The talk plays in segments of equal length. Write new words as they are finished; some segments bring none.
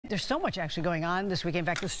there's so much actually going on this weekend. In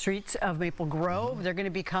fact, the streets of Maple Grove, they're going to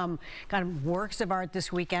become kind of works of art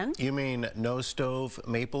this weekend. You mean No Stove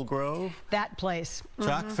Maple Grove? That place.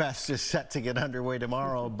 Chalkfest is set to get underway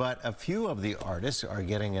tomorrow, but a few of the artists are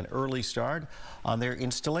getting an early start on their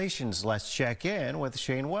installations. Let's check in with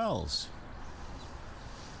Shayne-Wells.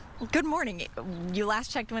 Good morning. You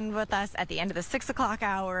last checked in with us at the end of the 6 o'clock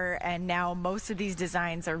hour, and now most of these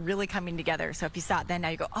designs are really coming together. So if you saw it then, now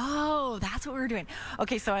you go, oh, that's what we were doing.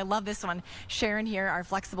 Okay, so I love this one. Sharon here, our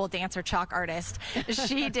flexible dancer chalk artist.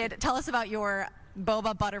 She did. Tell us about your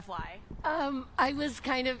boba butterfly. I was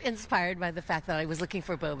kind of inspired by the fact that I was looking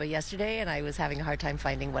for boba yesterday, and I was having a hard time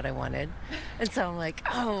finding what I wanted. And so I'm like,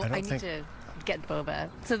 oh, I need to get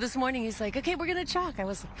boba. So this morning he's like, okay, we're going to chalk.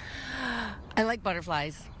 I like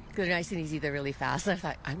butterflies. They're nice and easy. They're really fast. And I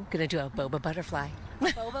thought, I'm going to do a boba butterfly.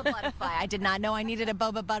 Boba butterfly. I did not know I needed a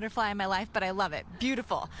boba butterfly in my life, but I love it.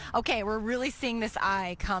 Beautiful. Okay, we're really seeing this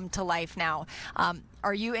eye come to life now.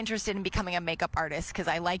 Are you interested in becoming a makeup artist? Because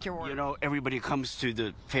I like your work. You know, everybody comes to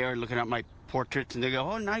the fair looking at my portraits and they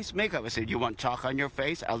go, oh, nice makeup. I said, you want chalk on your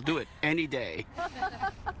face? I'll do it any day.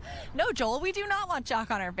 No, Joel, we do not want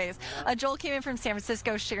chalk on our face. Joel came in from San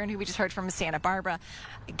Francisco. Sharon, who we just heard from Santa Barbara.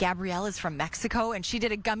 Gabrielle is from Mexico, and she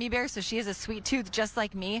did a gummy bear, so she has a sweet tooth just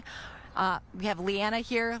like me. We have Leanna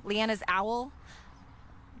here. Leanna's owl.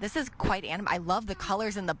 This is quite animated. I love the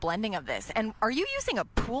colors and the blending of this. And are you using a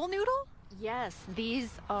pool noodle? Yes, these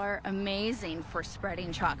are amazing for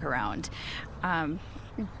spreading chalk around.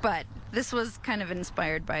 But this was kind of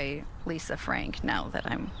inspired by Lisa Frank now that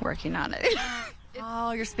I'm working on it.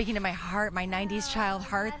 Oh, you're speaking to my heart, my 90s child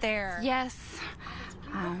heart there. Yes.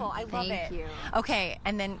 Beautiful. I love it. Thank you. Okay,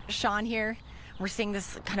 and then Sean here. We're seeing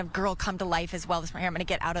this kind of girl come to life as well this morning. I'm going to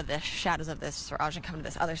get out of the shadows of this garage and come to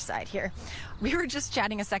this other side here. We were just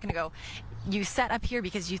chatting a second ago. You set up here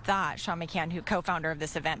because you thought, Sean McCann, who co-founder of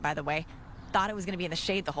this event, by the way, thought it was going to be in the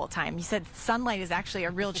shade the whole time. You said sunlight is actually a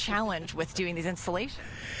real challenge with doing these installations.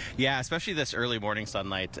 Yeah, especially this early morning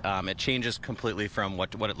sunlight. It changes completely from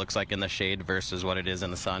what it looks like in the shade versus what it is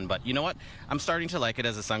in the sun. But you know what? I'm starting to like it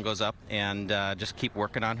as the sun goes up, and just keep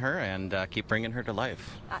working on her and keep bringing her to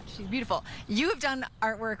life. She's beautiful. You have done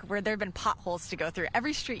artwork where there have been potholes to go through.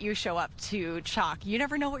 Every street you show up to chalk, you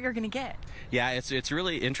never know what you're going to get. Yeah, it's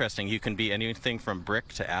really interesting. You can be anything from brick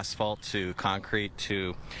to asphalt to concrete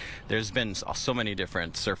to, there's been so many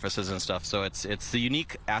different surfaces and stuff. So it's the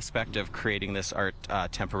unique aspect of creating this art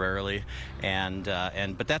temporarily,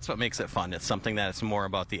 but that's what makes it fun. It's something that's more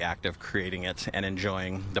about the act of creating it and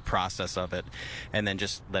enjoying the process of it, and then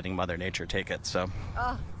just letting Mother Nature take it. So.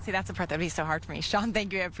 Oh, see, that's the part that would be so hard for me. Sean,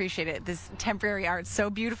 thank you. I appreciate it. This temporary art is so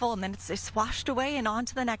beautiful, and then it's washed away and on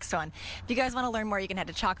to the next one. If you guys want to learn more, you can head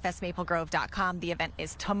to chalkfestmaplegrove.com. The event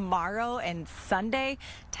is tomorrow and Sunday,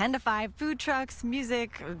 10 to 5. Food trucks,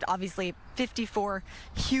 music, obviously 54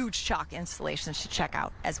 huge chalk installations to check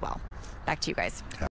out as well. Back to you guys.